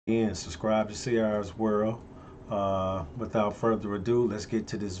And subscribe to CR's World. Without further ado, let's get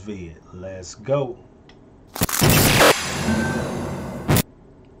to this vid. Let's go.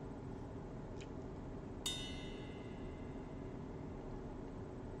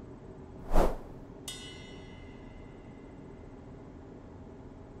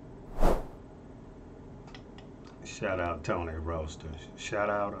 Shout out Tony Roaster.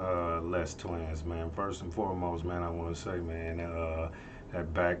 Shout out Les Twins, man. First and foremost, man, I want to say, man,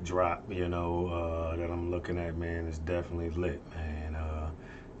 that backdrop, that I'm looking at, man, is definitely lit, man.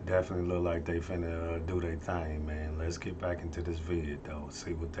 Definitely look like they finna do their thing, man. Let's get back into this video, though.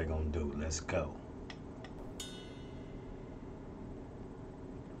 See what they gonna do. Let's go.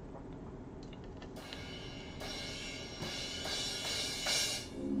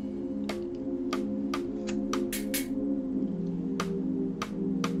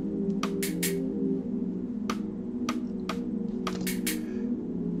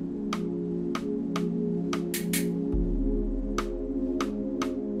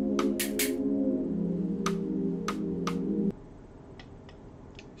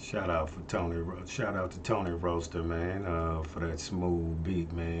 Shout out to Tony Roaster, man, for that smooth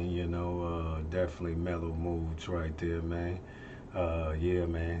beat, man. Definitely mellow moves right there, man. Yeah,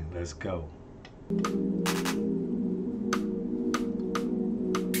 man, let's go.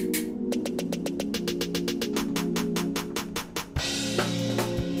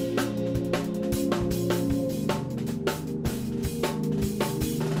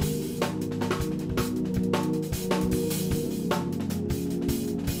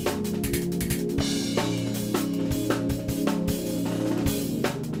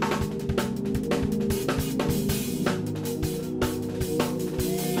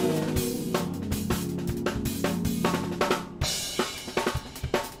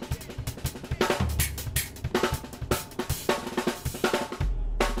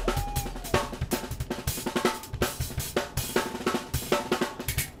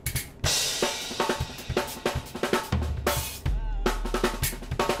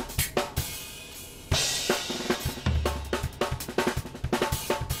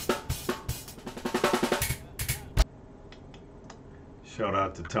 Shout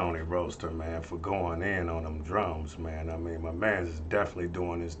out to Tony Roaster, man, for going in on them drums, man. I mean, my man's is definitely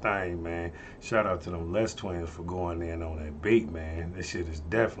doing his thing, man. Shout out to them Les Twins for going in on that beat, man. This shit is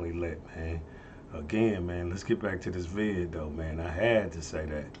definitely lit, man. Again, man, let's get back to this vid, though, man. I had to say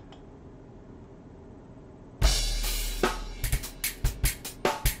that.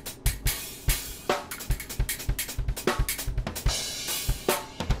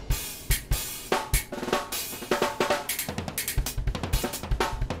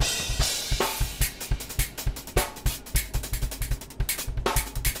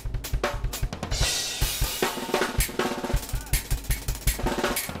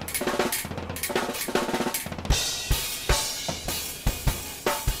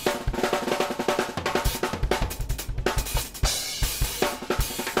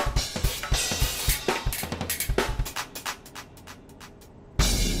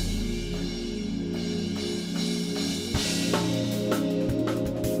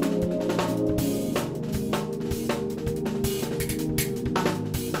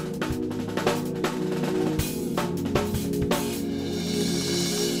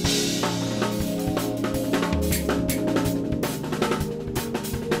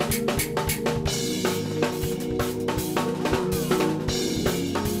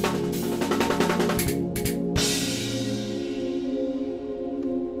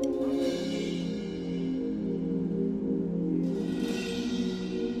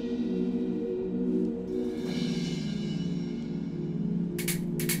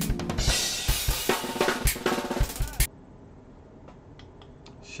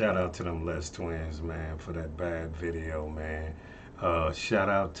 Shout out to them Les Twins, man, for that bad video, man. Shout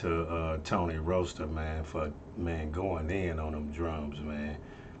out to Tony Roaster, man, for, man, going in on them drums, man.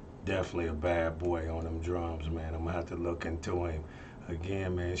 Definitely a bad boy on them drums, man. I'm gonna have to look into him.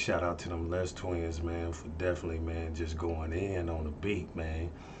 Again, man, shout out to them Les Twins, man, for definitely, man, just going in on the beat, man.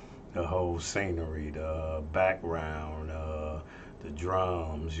 The whole scenery, the background, the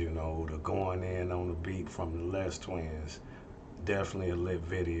drums, the going in on the beat from the Les Twins. Definitely a lit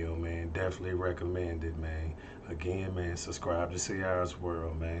video, man. Definitely recommend it, man. Again, man, subscribe to CR's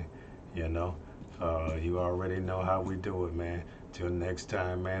World, man. You already know how we do it, man. Till next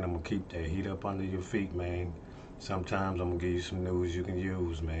time, man, I'm going to keep that heat up under your feet, man. Sometimes I'm going to give you some news you can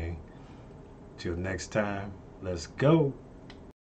use, man. Till next time, let's go.